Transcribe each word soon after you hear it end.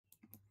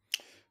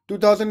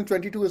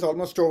2022 is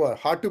almost over.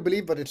 Hard to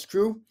believe, but it's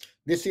true.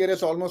 This year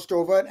is almost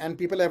over, and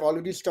people have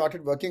already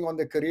started working on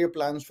their career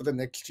plans for the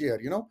next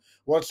year.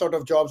 What sort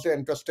of jobs they're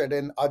interested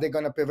in. Are they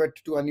going to pivot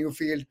to a new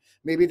field?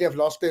 Maybe they've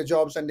lost their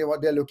jobs and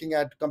they're looking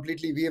at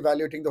completely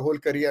reevaluating the whole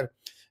career.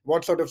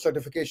 What sort of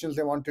certifications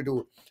they want to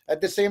do. At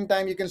the same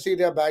time, you can see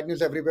there are bad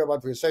news everywhere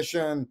about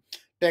recession,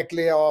 tech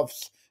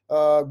layoffs,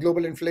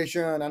 global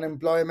inflation,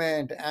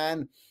 unemployment,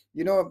 and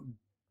you know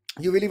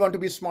you really want to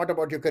be smart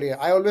about your career.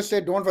 I always say,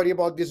 don't worry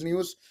about this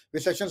news.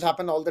 Recessions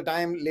happen all the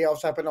time,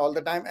 layoffs happen all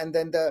the time, and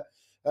then the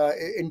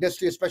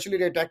industry, especially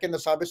the tech and the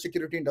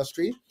cybersecurity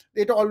industry,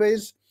 it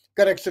always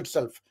corrects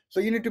itself. So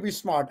you need to be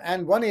smart.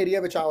 And one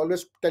area which I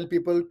always tell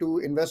people to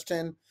invest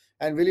in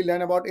and really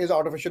learn about is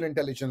artificial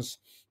intelligence.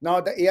 Now,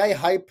 the AI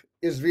hype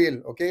is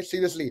real. Okay,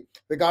 seriously,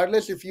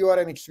 regardless if you are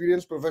an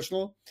experienced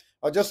professional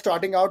or just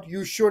starting out,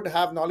 you should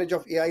have knowledge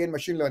of AI and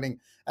machine learning,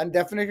 and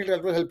definitely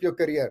that will help your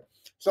career.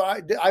 So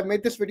I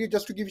made this video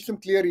just to give you some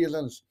clear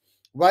reasons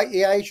why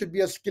AI should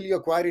be a skill you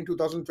acquire in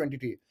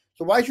 2023.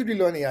 So why should you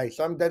learn AI?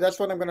 So that's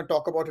what I'm going to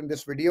talk about in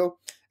this video,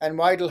 and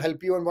why it'll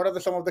help you, and what are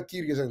some of the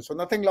key reasons. So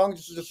nothing long,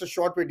 this is just a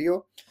short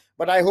video,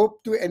 but I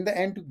hope to in the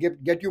end to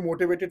get you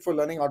motivated for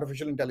learning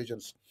artificial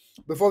intelligence.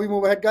 Before we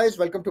move ahead, guys,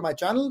 welcome to my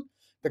channel,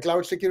 the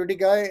Cloud Security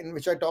Guy, in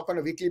which I talk on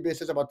a weekly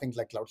basis about things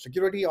like cloud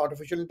security,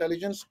 artificial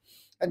intelligence,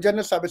 and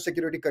general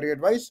cybersecurity career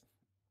advice.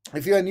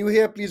 If you are new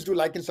here, please do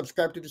like and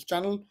subscribe to this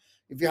channel.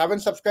 If you haven't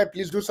subscribed,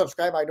 please do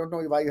subscribe. I don't know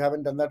why you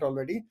haven't done that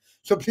already.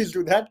 So please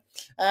do that.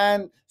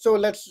 And so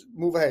let's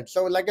move ahead.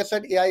 So like I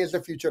said, AI is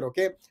the future,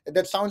 okay?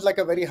 That sounds like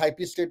a very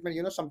hypey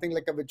statement, something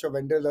like which a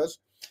vendor does.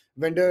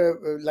 Vendor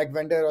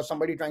or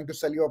somebody trying to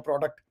sell you a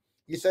product.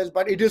 He says,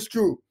 but it is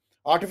true.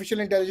 Artificial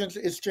intelligence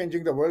is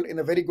changing the world in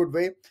a very good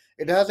way.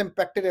 It has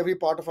impacted every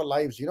part of our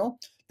lives,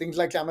 Things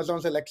like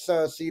Amazon's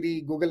Alexa,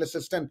 Siri, Google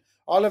Assistant,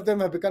 all of them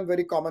have become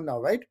very common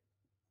now, right?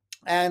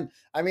 And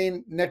I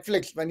mean,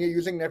 Netflix, when you're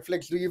using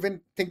Netflix, do you even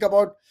think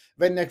about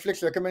when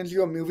Netflix recommends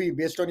you a movie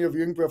based on your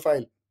viewing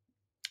profile?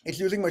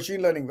 It's using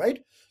machine learning, right?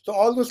 So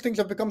all those things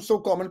have become so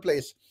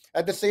commonplace.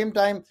 At the same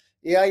time,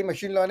 AI,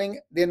 machine learning,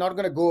 they're not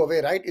going to go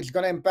away, right? It's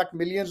going to impact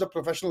millions of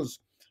professionals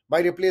by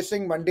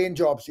replacing mundane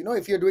jobs.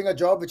 If you're doing a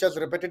job which has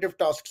repetitive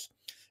tasks,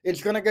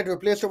 it's going to get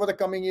replaced over the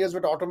coming years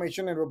with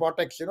automation and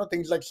robotics,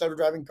 things like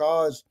self-driving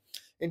cars,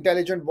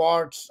 intelligent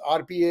bots,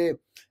 RPA.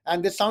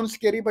 And this sounds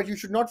scary, but you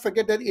should not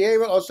forget that AI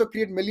will also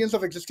create millions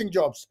of existing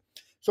jobs.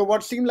 So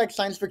what seemed like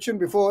science fiction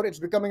before, it's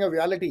becoming a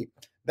reality.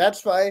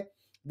 That's why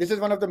this is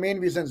one of the main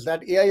reasons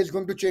that AI is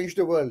going to change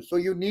the world. So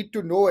you need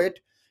to know it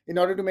in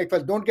order to make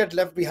well. Don't get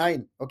left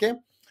behind. Okay.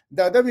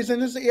 The other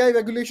reason is AI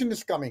regulation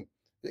is coming.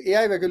 The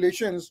AI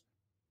regulations,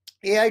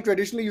 AI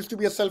traditionally used to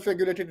be a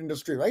self-regulated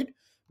industry, right?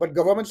 But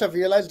governments have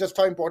realized just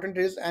how important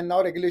it is, and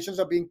now regulations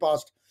are being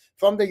passed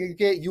from the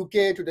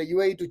UK to the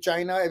UAE to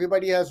China.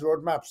 Everybody has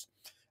roadmaps.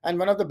 And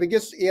one of the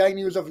biggest AI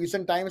news of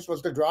recent times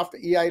was the draft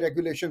AI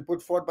regulation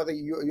put forth by the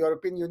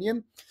European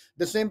Union,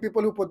 the same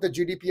people who put the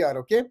GDPR,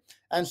 okay?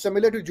 And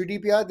similar to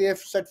GDPR, they have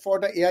set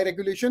forth the AI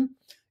regulation.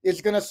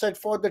 It's going to set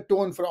forth the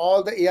tone for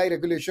all the AI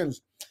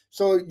regulations.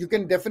 So you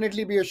can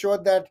definitely be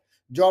assured that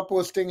job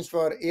postings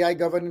for AI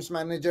governance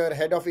manager,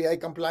 head of AI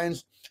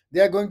compliance,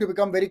 they are going to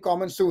become very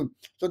common soon.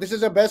 So this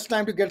is the best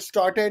time to get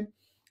started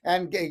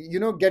and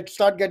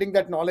start getting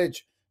that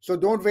knowledge. So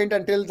don't wait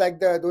until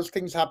those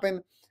things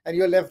happen and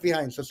you're left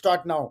behind. So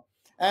start now.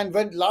 And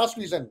when last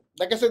reason,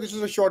 like I said, this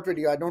is a short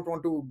video. I don't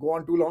want to go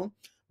on too long,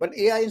 but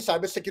AI and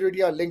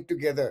cybersecurity are linked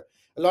together.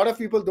 A lot of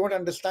people don't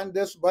understand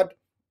this, but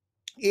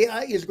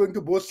AI is going to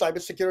boost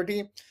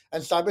cybersecurity,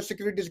 and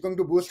cybersecurity is going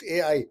to boost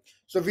AI.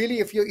 So really,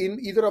 if you're in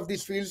either of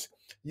these fields,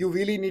 you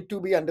really need to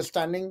be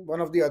understanding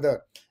one of the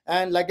other.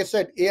 And like I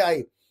said,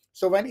 AI.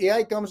 So when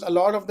AI comes, a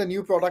lot of the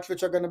new products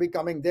which are going to be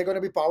coming, they're going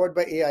to be powered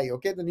by AI.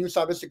 Okay, the new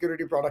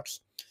cybersecurity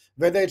products,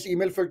 whether it's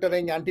email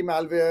filtering,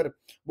 anti-malware,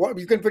 what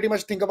you can pretty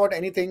much think about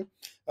anything,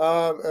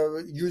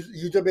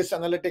 user-based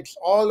analytics,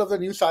 all of the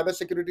new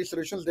cybersecurity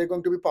solutions, they're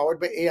going to be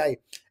powered by AI.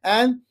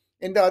 And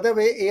in the other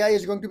way, AI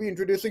is going to be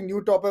introducing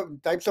new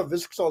types of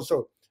risks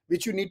also,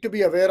 which you need to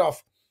be aware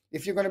of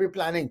if you're going to be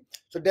planning.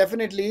 So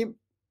definitely,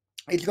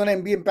 it's going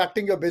to be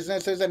impacting your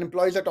businesses and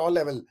employees at all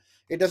level.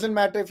 It doesn't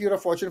matter if you're a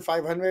Fortune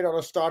 500 or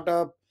a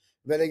startup,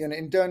 whether you're an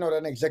intern or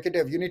an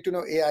executive, you need to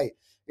know AI.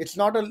 It's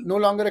no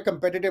longer a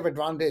competitive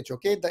advantage.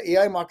 Okay, the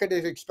AI market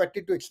is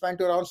expected to expand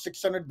to around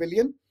 600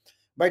 billion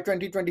by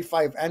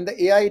 2025, and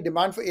the AI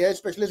demand for AI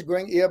specialists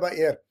growing year by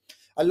year.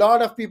 A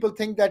lot of people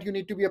think that you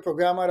need to be a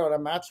programmer or a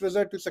maths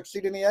wizard to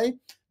succeed in AI.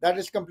 That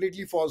is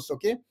completely false.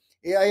 Okay,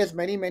 AI has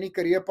many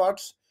career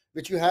paths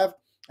which you have,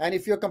 and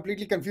if you're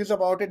completely confused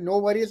about it, no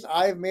worries.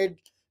 I've made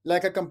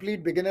like a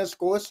complete beginner's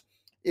course.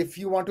 If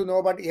you want to know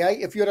about AI,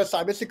 if you're a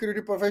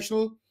cybersecurity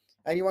professional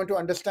and you want to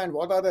understand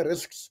what are the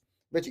risks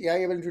which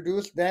AI will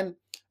introduce, then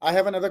I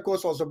have another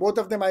course also. Both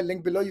of them I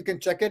link below. You can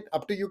check it.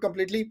 Up to you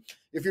completely.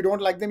 If you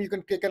don't like them, you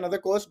can click another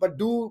course. But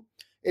do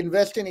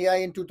invest in AI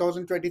in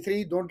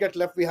 2023. Don't get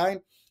left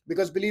behind,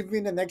 because believe me,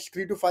 in the next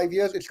 3 to 5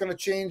 years, it's going to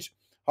change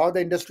how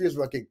the industry is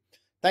working.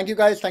 Thank you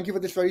guys. Thank you for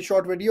this very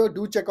short video.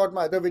 Do check out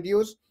my other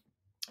videos.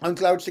 on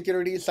cloud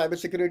security,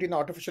 cybersecurity, and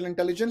artificial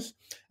intelligence.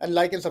 And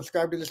like and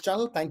subscribe to this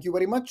channel. Thank you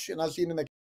very much, and I'll see you in the next.